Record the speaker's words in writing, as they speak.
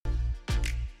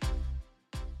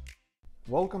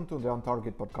Welcome to the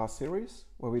OntargIT podcast series,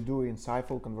 where we do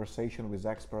insightful conversation with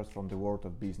experts from the world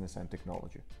of business and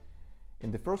technology.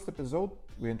 In the first episode,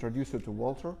 we introduce you to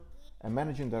Walter, a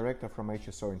managing director from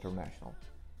HSO International.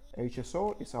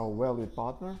 HSO is our valued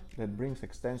partner that brings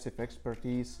extensive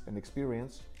expertise and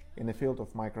experience in the field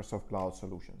of Microsoft Cloud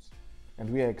solutions. And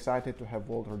we are excited to have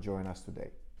Walter join us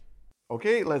today.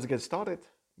 Okay, let's get started.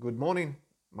 Good morning.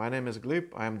 My name is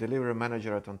Glib. I am delivery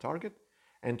manager at OntargIT.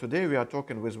 And today we are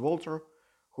talking with Walter,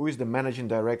 who is the managing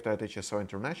director at HSO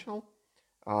International,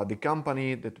 the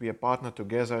company that we are partnered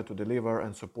together to deliver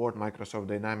and support Microsoft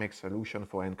Dynamics solution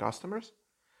for end customers.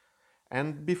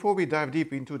 And before we dive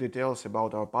deep into details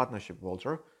about our partnership,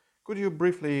 Walter, could you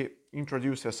briefly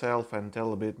introduce yourself and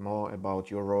tell a bit more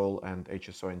about your role and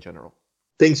HSO in general?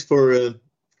 Thanks for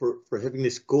having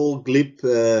this call, Glib,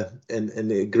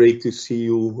 and great to see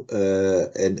you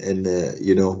and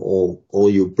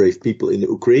all you brave people in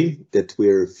Ukraine that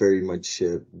we're very much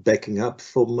backing up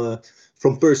from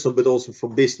personal, but also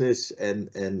from business and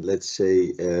let's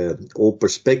say all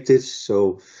perspectives.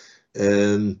 So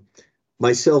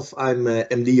myself, I'm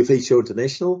MD of HSO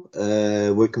International,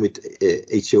 working with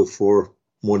HSO for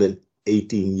more than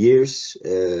 18 years.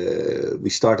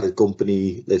 We started a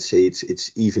company, let's say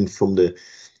it's even from the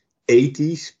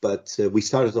 80s, but we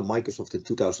started on Microsoft in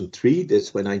 2003.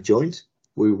 That's when I joined.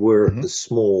 We were a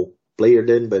small player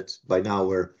then, but by now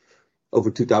we're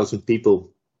over 2,000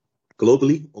 people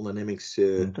globally on Dynamics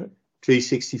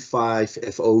 365,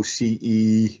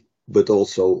 FOCE, but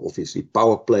also obviously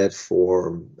Power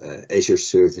Platform, Azure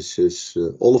Services,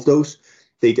 all of those,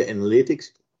 data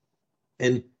analytics.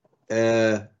 And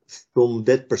from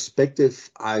that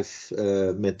perspective, I've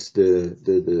met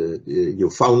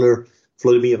your founder,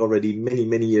 Vladimir, already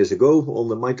many years ago on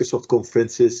the Microsoft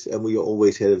conferences, and we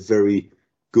always had a very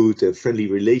good, friendly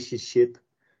relationship.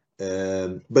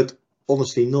 But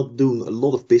honestly, not doing a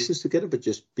lot of business together, but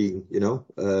just being,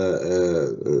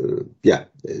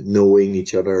 knowing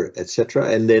each other, etc.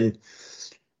 And then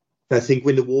I think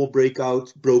when the war broke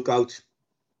out,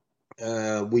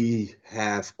 we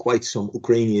have quite some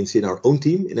Ukrainians in our own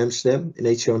team in Amsterdam, in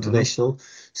HSO International.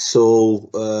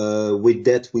 So with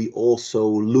that, we also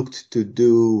looked to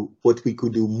do what we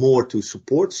could do more to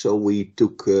support. So we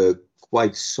took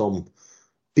quite some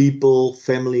people,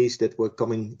 families that were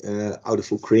coming out of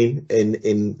Ukraine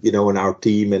in our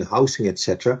team and housing,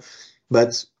 etc.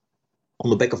 But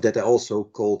on the back of that, I also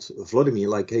called Vladimir,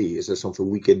 like, hey, is there something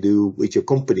we can do with your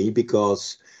company?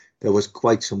 Because there was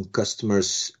quite some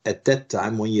customers at that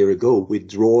time, 1 year ago,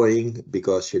 withdrawing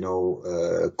because,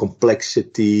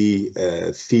 complexity,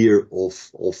 fear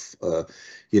of a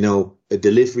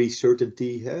delivery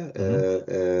certainty,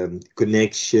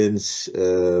 connections,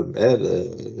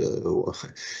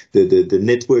 the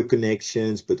network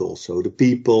connections, but also the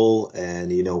people,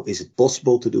 and, is it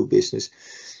possible to do business?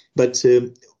 But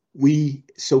we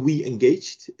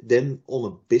engaged then on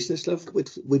a business level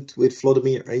with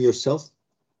Vladimir and yourself.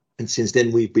 And since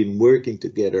then, we've been working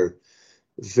together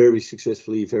very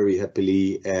successfully, very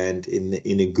happily, and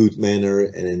in a good manner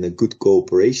and in a good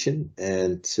cooperation.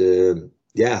 And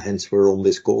hence we're on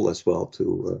this call as well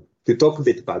to talk a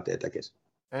bit about that, I guess.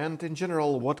 And in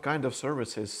general, what kind of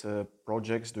services,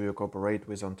 projects do you cooperate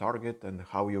with OntargIT, and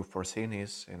how you foreseen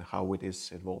this and how it is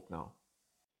evolved now?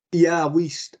 Yeah,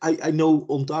 I know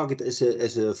OntargIT as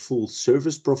a full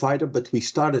service provider, but we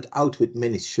started out with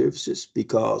managed services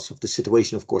because of the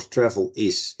situation. Of course, travel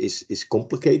is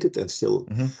complicated and still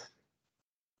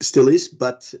is,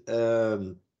 but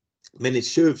managed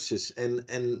services and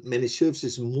managed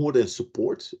services more than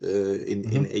support in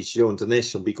HSO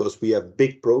International, because we have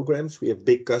big programs, we have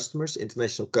big customers,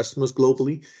 international customers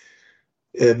globally.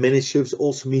 Managed service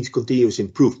also means continuous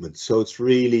improvement. So it's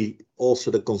really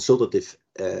also the consultative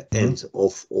end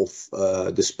of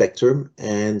the spectrum.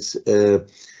 And with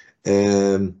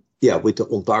the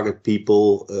OntargIT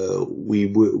people, we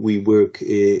work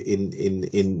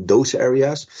in those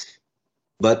areas.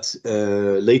 But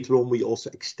later on, we also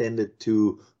extended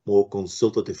to more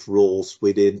consultative roles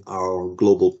within our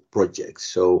global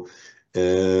projects. So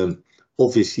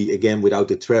obviously, again, without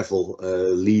the travel,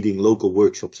 leading local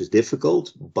workshops is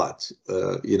difficult. But,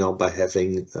 by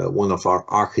having one of our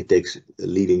architects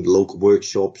leading local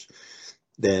workshops,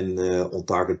 then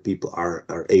OntargIT people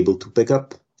are able to pick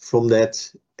up from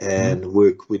that and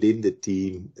work within the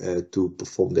team to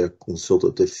perform their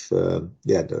consultative,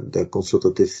 their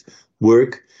consultative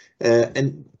work.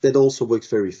 And that also works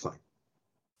very fine.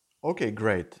 Okay,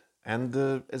 great. And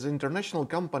as an international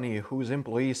company whose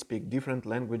employees speak different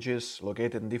languages,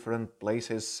 located in different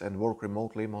places and work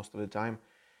remotely most of the time,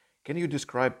 can you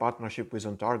describe partnership with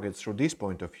OntargIT through this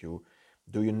point of view?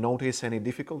 Do you notice any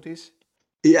difficulties?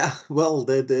 Yeah, well,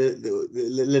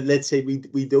 let's say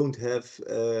we don't have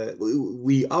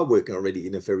we are working already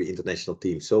in a very international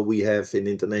team. So we have an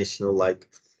international like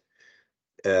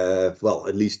well,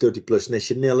 at least 30 plus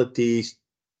nationalities,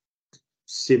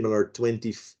 similar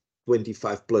 20,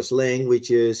 25 plus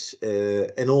languages,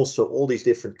 and also all these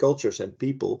different cultures and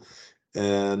people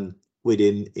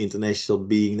within international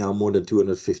being now more than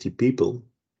 250 people.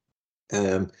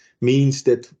 Means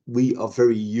that we are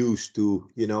very used to,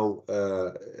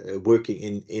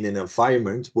 working in an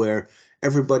environment where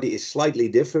everybody is slightly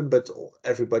different, but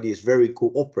everybody is very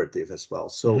cooperative as well.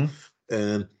 So,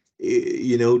 the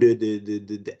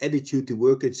attitude to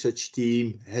work in such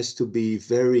team has to be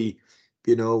very,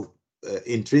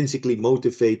 intrinsically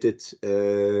motivated.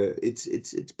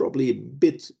 It's probably a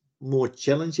bit more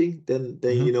challenging than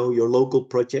your local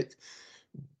project,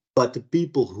 but the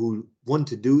people who want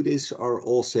to do this are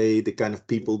also the kind of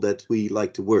people that we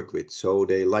like to work with. So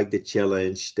they like the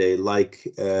challenge, they like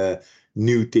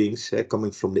new things.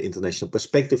 Coming from the international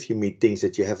perspective, you meet things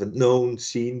that you haven't known,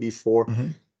 seen before.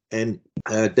 And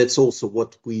that's also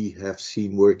what we have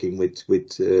seen working with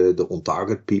the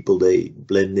OntargIT people. They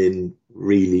blend in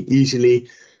really easily.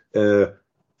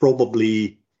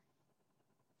 Probably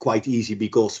quite easy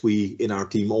because we in our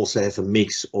team also have a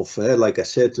mix of, like I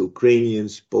said,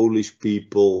 Ukrainians, Polish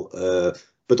people,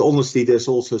 but honestly, there's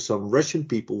also some Russian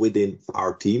people within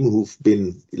our team who've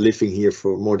been living here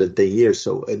for more than 10 years.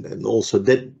 So, and also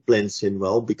that blends in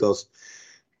well because,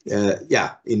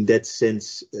 yeah, in that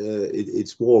sense,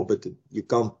 it's war, but you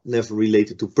can't never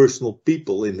relate it to personal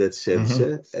people in that sense.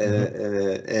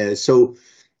 So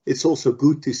it's also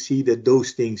good to see that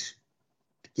those things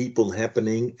keep on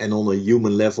happening, and on a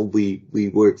human level,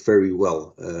 we work very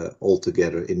well all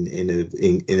together in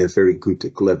a very good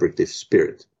collaborative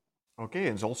spirit. Okay,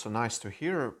 it's also nice to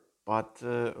hear, but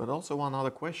also one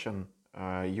other question. We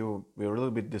a little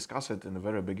bit discussed it in the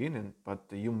very beginning, but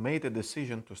you made a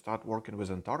decision to start working with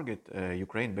OntargIT, a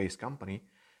Ukraine-based company,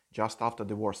 just after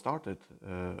the war started.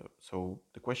 So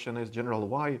the question is, general,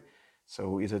 why?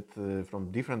 So is it from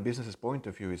different businesses' point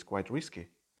of view, it's quite risky?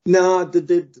 No,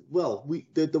 there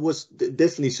was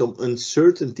definitely some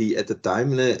uncertainty at the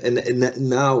time, and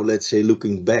now, let's say,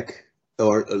 looking back,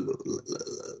 or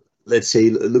let's say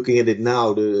looking at it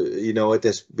now, it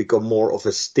has become more of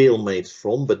a stalemate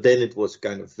from. But then it was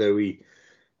kind of very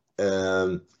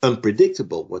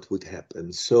unpredictable what would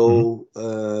happen. So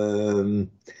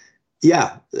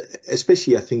yeah,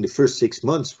 especially I think the first 6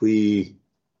 months we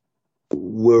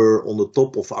were on the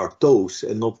top of our toes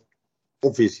and not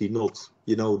obviously not,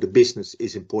 the business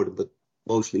is important, but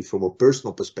mostly from a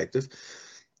personal perspective,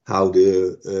 how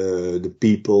the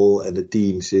people and the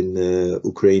teams in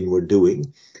Ukraine were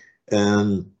doing.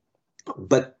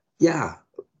 But yeah,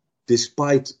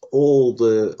 despite all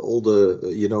the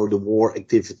the war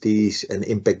activities and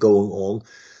impact going on,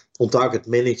 OntargIT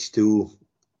managed to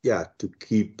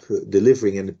keep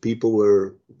delivering, and the people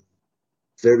were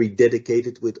very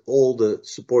dedicated with all the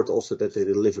support also that they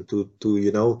delivered to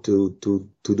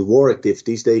the war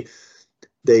activities.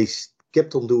 They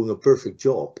kept on doing a perfect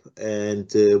job,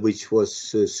 and which was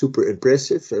super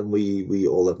impressive, and we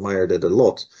all admire that a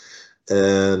lot.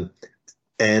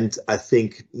 And I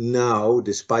think now,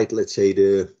 despite, let's say,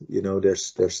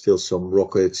 there's still some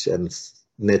rockets and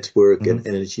network and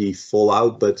energy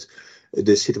fallout, but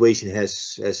the situation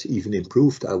has even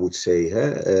improved, I would say.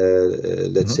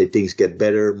 Let's say things get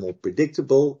better, more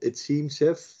predictable, it seems,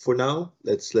 for now.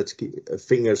 Let's keep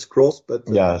fingers crossed. But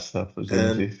yes,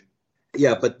 absolutely.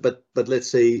 yeah, but let's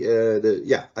say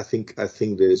I think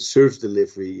the service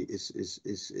delivery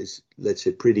is let's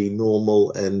say pretty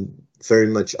normal and very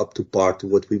much up to par to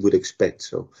what we would expect.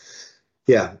 So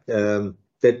yeah,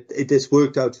 that it has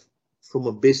worked out from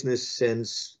a business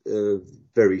sense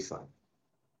very fine.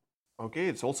 Okay,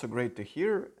 it's also great to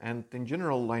hear. And in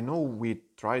general, I know we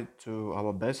tried to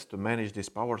our best to manage this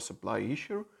power supply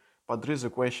issue, but there is a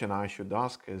question I should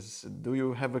ask is, do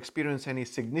you have experienced any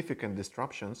significant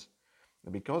disruptions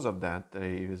because of that?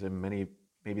 Is there many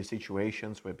maybe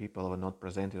situations where people are not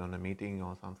presented on a meeting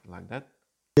or something like that?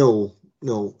 No,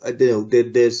 I don't know.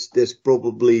 There's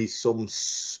probably some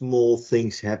small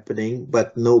things happening,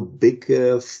 but no big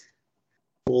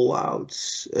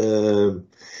fallouts.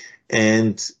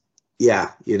 And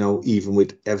yeah, even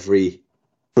with every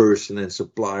person and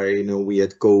supplier, we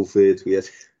had COVID, we had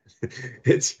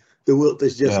the world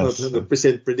is just not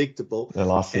 100% predictable. The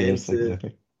last years,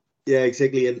 exactly. Yeah,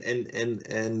 exactly.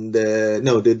 And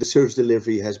no, the service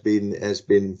delivery has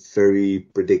been very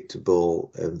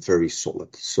predictable and very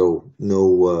solid. So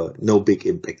no big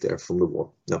impact there from the war.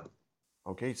 No.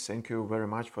 Okay, thank you very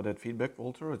much for that feedback,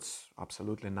 Walter. It's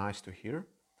absolutely nice to hear.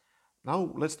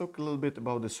 Now let's talk a little bit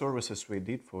about the services we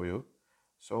did for you.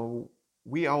 So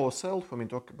we ourselves, when we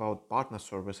talk about partner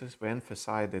services, we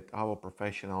emphasize that our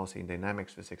professionals in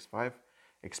Dynamics 365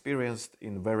 experienced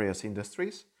in various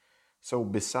industries. So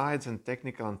besides in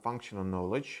technical and functional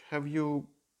knowledge, have you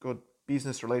got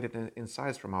business-related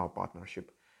insights from our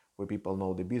partnership, where people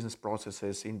know the business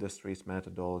processes, industries,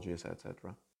 methodologies,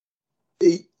 etc.?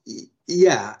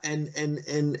 Yeah, and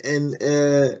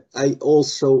I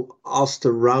also asked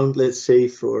around, let's say,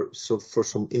 for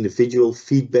some individual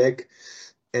feedback,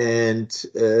 and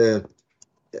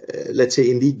let's say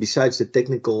indeed, besides the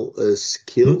technical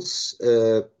skills,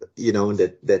 and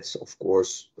that's of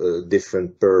course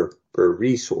different per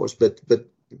resource, but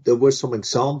there were some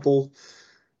examples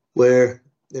where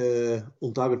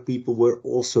OntargIT people were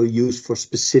also used for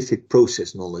specific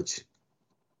process knowledge.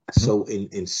 So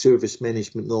in service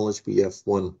management knowledge, we have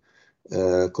one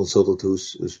consultant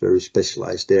who's very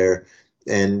specialized there.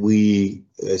 And we,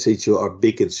 as HSO, are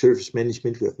big in service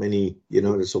management. We have many,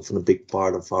 that's often a big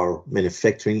part of our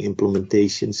manufacturing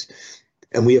implementations.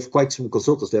 And we have quite some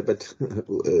consultants there, but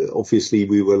obviously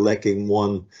we were lacking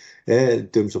one in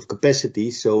terms of capacity.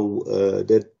 So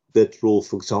that role,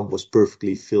 for example, was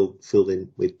perfectly filled in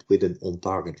with an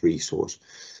OntargIT resource.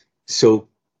 So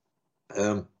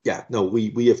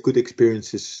we have good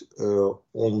experiences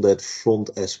on that front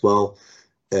as well.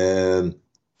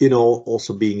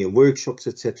 Also being in workshops,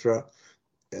 etc.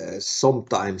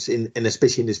 Sometimes, and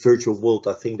especially in this virtual world,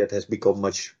 I think that has become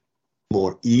much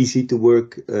more easy to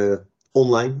work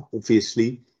online,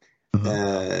 obviously.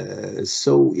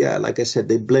 Like I said,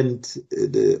 they blend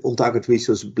the OntargIT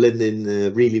resource blend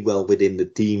in really well within the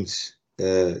teams.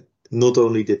 Not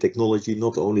only the technology,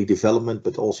 not only development,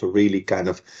 but also really kind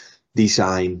of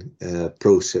design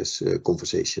process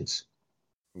conversations.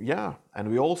 Yeah,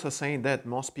 and we also saying that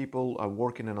most people are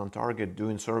working in OntargIT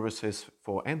doing services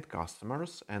for end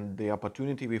customers, and the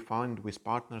opportunity we find with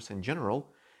partners in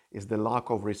general is the lack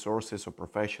of resources or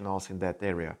professionals in that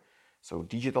area. So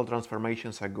digital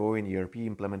transformations are going, ERP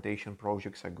implementation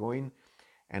projects are going,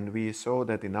 and we saw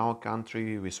that in our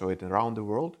country, we saw it around the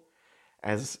world.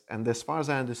 As far as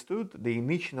I understood, the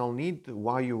initial need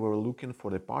why you were looking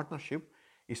for the partnership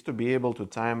is to be able to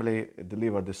timely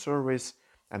deliver the service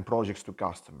and projects to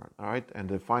customer, all right?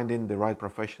 And finding the right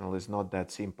professional is not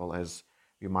that simple as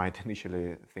you might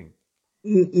initially think.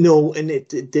 No, and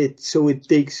it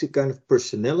takes a kind of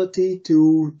personality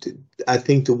to I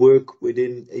think to work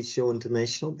within HSO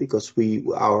International, because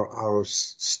our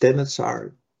standards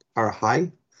are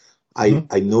high.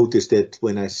 I notice that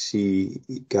when I see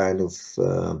kind of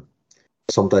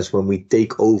sometimes when we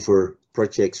take over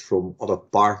projects from other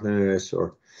partners,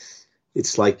 or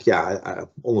it's like,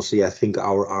 honestly, I think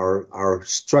our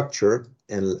structure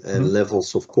and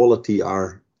levels of quality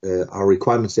our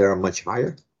requirements there are much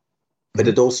higher. But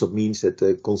it also means that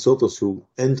the consultants who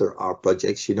enter our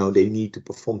projects, they need to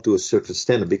perform to a certain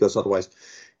standard, because otherwise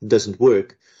it doesn't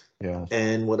work. Yeah.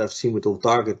 And what I've seen with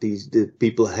OntargIT, the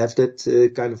people have that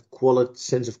kind of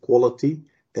sense of quality.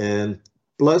 And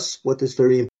plus, what is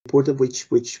very important, which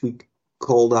we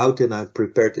called out, and I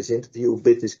prepared this interview a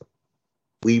bit, is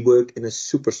we work in a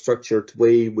super structured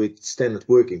way with standard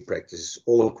working practices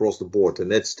all across the board.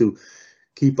 And that's to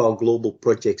keep our global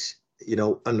projects,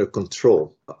 under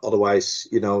control. Otherwise,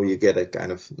 you get a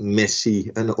kind of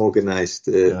messy, unorganized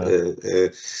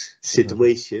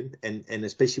situation. And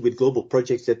especially with global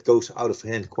projects, that goes out of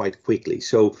hand quite quickly.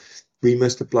 So we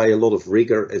must apply a lot of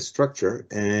rigor and structure.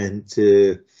 And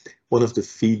one of the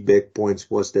feedback points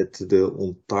was that the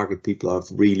OntargIT people are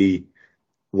really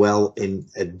well in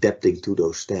adapting to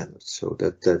those standards. So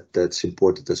that's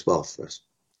important as well for us.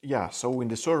 Yeah, so in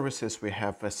the services we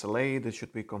have SLA that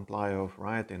should be comply of,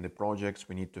 right? In the projects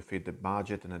we need to fit the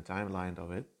budget and the timeline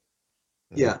of it.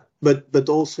 Yeah, but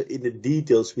also in the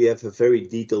details we have a very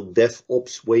detailed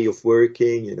DevOps way of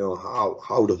working.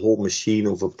 How the whole machine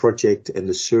of a project and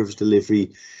the service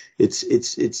delivery,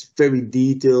 it's very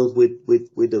detailed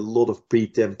with a lot of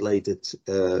pre-templated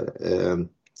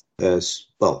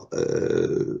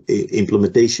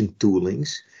implementation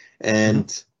toolings.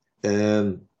 And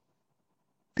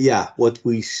what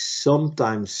we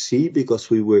sometimes see, because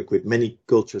we work with many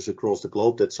cultures across the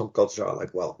globe, that some cultures are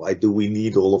like, well, why do we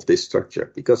need all of this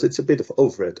structure? Because it's a bit of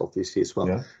overhead, obviously, as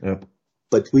well. Yeah.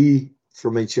 But we,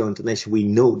 from HSO International, we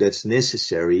know that's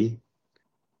necessary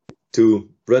to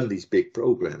run these big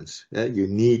programs. You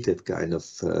need that kind of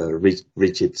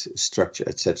rigid structure,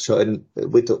 etc. So, and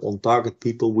with the OntargIT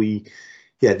people,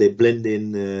 they blend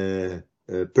in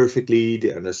perfectly.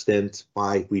 They understand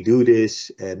why we do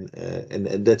this, and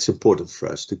that's important for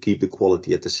us to keep the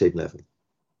quality at the same level.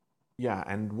 Yeah,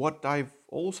 and what I've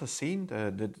also seen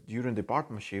that during the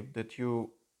partnership that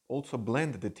you also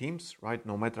blend the teams, right?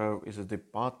 No matter is it the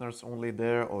partners only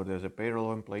there or there's a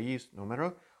payroll employees, no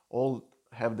matter, all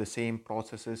have the same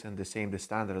processes and the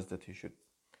standards that you should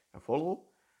follow,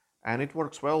 and it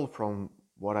works well from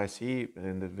what I see,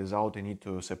 and without the need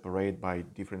to separate by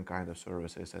different kind of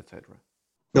services, etc.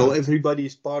 No, everybody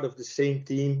is part of the same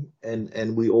team,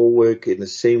 and we all work in the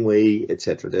same way,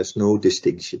 etc. There's no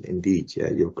distinction. Indeed, yeah,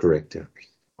 you're correct there.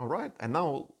 All right, and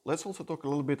now let's also talk a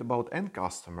little bit about end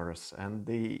customers and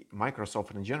the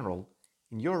Microsoft in general.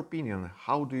 In your opinion,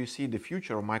 how do you see the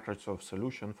future of Microsoft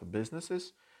solution for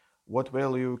businesses? What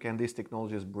value can these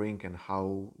technologies bring, and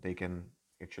how they can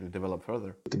actually develop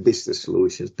further? The business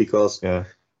solutions, because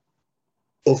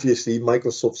obviously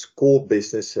Microsoft's core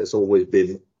business has always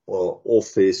been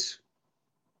Office,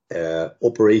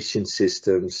 operation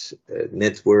systems,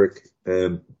 network,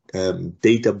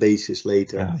 databases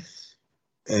later.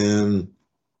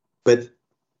 But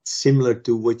similar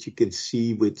to what you can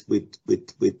see with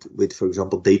for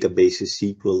example, databases,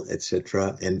 SQL,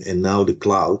 etc., and now the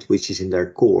cloud, which is in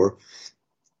their core.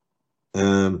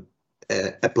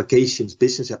 Applications,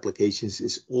 business applications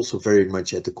is also very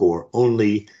much at the core.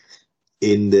 Only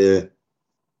in the,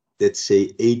 let's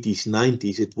say, 80s,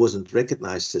 90s, it wasn't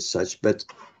recognized as such, but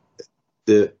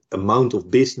the amount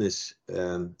of business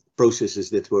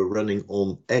processes that were running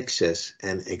on Access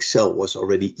and Excel was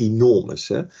already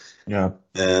enormous.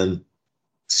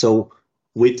 So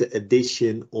with the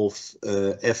addition of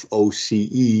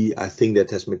FOCE, I think that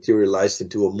has materialized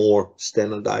into a more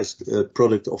standardized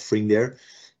product offering there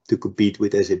to compete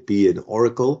with SAP and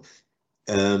Oracle.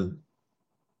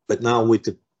 But now with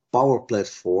the Power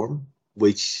Platform,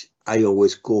 which I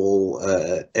always call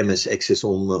MS Access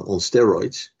on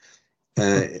steroids,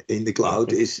 in the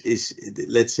cloud, is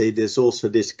let's say there's also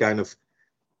this kind of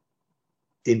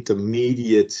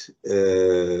intermediate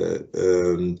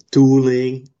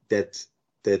tooling that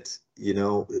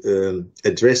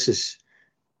addresses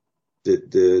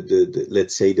the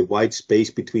let's say the white space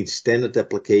between standard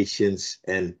applications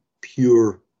and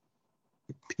pure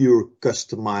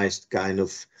customized kind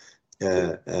of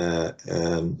the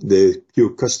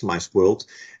pure customized world.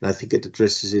 And I think it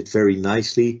addresses it very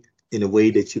nicely in a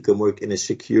way that you can work in a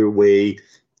secure way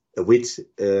with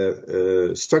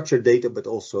structured data, but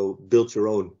also build your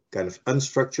own kind of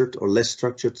unstructured or less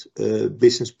structured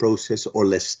business process, or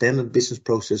less standard business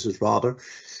processes rather.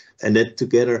 And that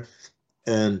together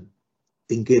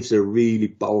it gives a really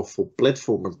powerful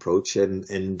platform approach,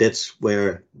 and that's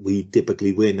where we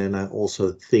typically win. And I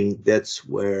also think that's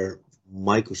where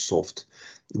Microsoft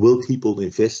will keep on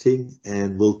investing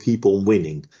and will keep on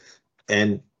winning.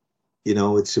 And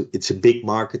it's a big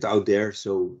market out there.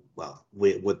 So, well,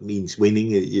 what means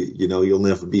winning? You'll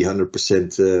never be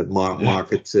 100%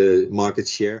 market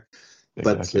share.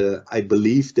 Exactly. But I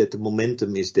believe that the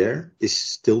momentum is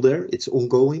still there. It's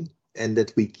ongoing, and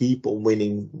that we keep on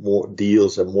winning more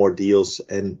deals, and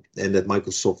that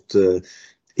Microsoft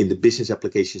in the business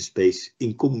application space,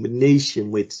 in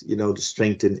combination with the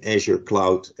strength in Azure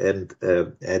cloud and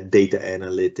data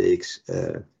analytics.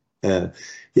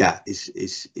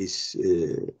 Is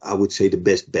I would say the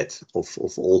best bet of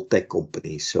all tech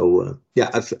companies. So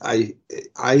I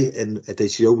and at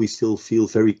HSO we still feel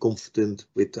very confident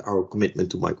with our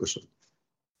commitment to Microsoft.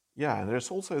 Yeah, and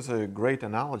there's also a great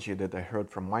analogy that I heard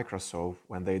from Microsoft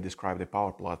when they describe the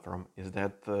Power Platform, is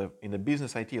that in the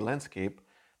business IT landscape,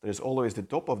 there's always the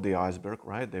top of the iceberg,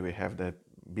 right? There we have that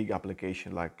big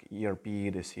application like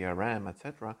ERP, the CRM,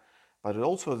 etc. But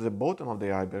also at the bottom of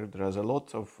the iceberg, there's a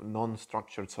lot of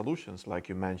non-structured solutions, like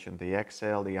you mentioned, the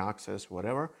Excel, the Access,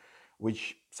 whatever,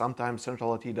 which sometimes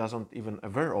central IT doesn't even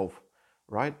aware of,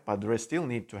 right? But there is still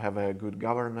need to have a good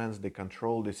governance, the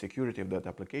control, the security of that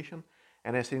application.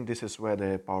 And I think this is where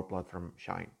the Power Platform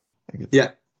shine.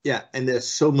 Yeah, and there's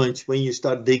so much when you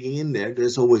start digging in there.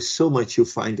 There's always so much you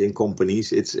find in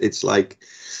companies. It's like,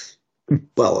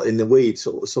 well, in a way, it's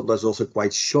sometimes also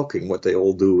quite shocking what they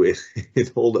all do in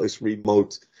all those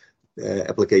remote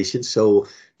applications. So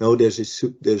no,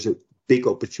 there's a big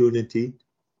opportunity,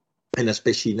 and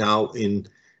especially now in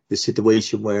the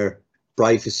situation where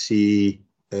privacy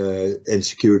and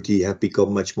security have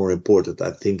become much more important.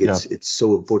 I think it's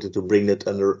so important to bring that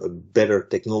under a better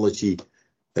technology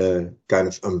kind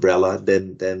of umbrella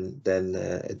than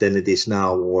it is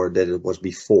now, or than it was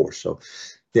before. So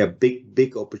yeah,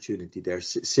 big opportunity there.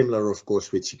 Similar, of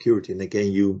course, with security. And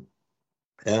again,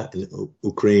 in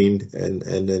Ukraine, and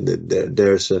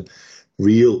there's a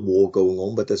real war going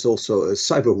on, but there's also a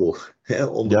cyber war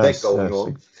on the back going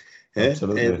on.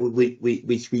 And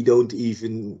which we don't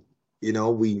even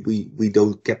we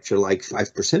don't capture like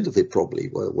 5% of it probably,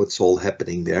 what's all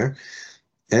happening there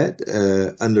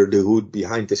under the hood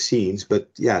behind the scenes. But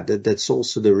yeah, that's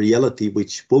also the reality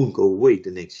which won't go away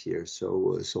the next year.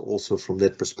 So also from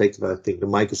that perspective, I think the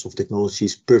Microsoft technology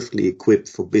is perfectly equipped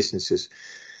for businesses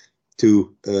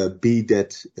to be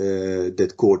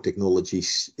that core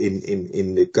technologies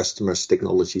in the customer's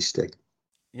technology stack.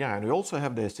 Yeah, and we also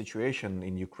have the situation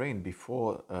in Ukraine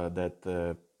before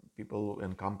that people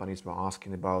and companies were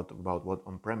asking about what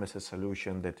on-premises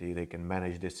solution that they can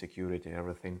manage the security and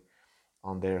everything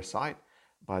on their side.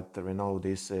 But we know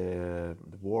this the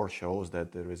war shows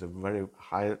that there is a very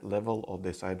high level of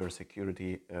the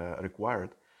cybersecurity required,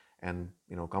 and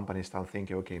companies start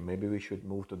thinking, okay, maybe we should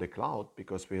move to the cloud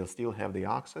because we'll still have the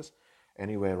access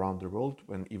anywhere around the world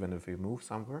even if we move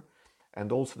somewhere.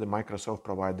 And also the Microsoft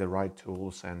provide the right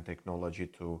tools and technology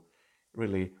to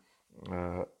really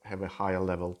have a higher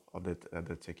level of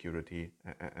that security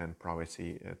and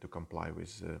privacy to comply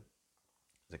with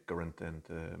the current and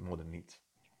modern needs.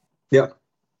 Yeah,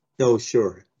 no,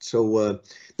 sure. So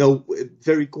no,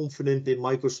 very confident in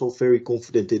Microsoft, very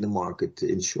confident in the market,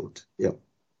 in short. Yeah.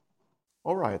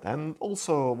 All right. And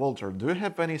also, Walter, do you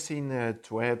have anything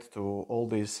to add to all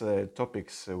these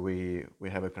topics we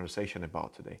have a conversation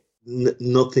about today?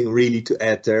 Nothing really to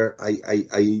add there.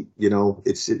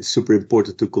 It's super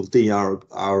important to continue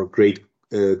our great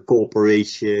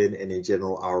cooperation and in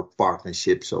general our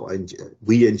partnership. So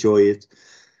we enjoy it.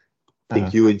 I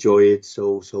think you enjoy it.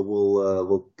 So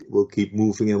we'll keep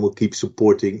moving and we'll keep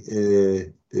supporting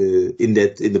in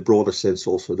the broader sense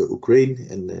also the Ukraine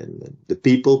and the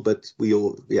people. But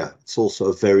it's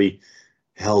also a very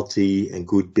healthy and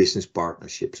good business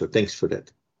partnership. So thanks for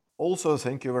that. Also,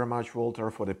 thank you very much,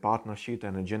 Walter, for the partnership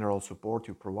and the general support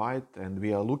you provide. And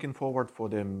we are looking forward for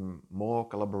the more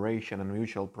collaboration and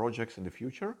mutual projects in the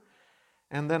future.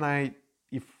 And then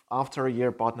if after a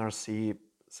year partners see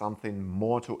something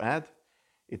more to add,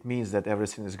 it means that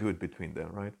everything is good between them,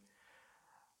 right?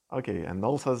 Okay, and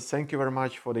also thank you very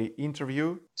much for the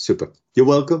interview. Super. You're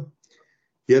welcome.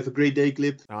 You have a great day,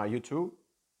 Glib. You too.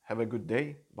 Have a good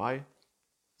day. Bye.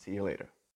 See you later.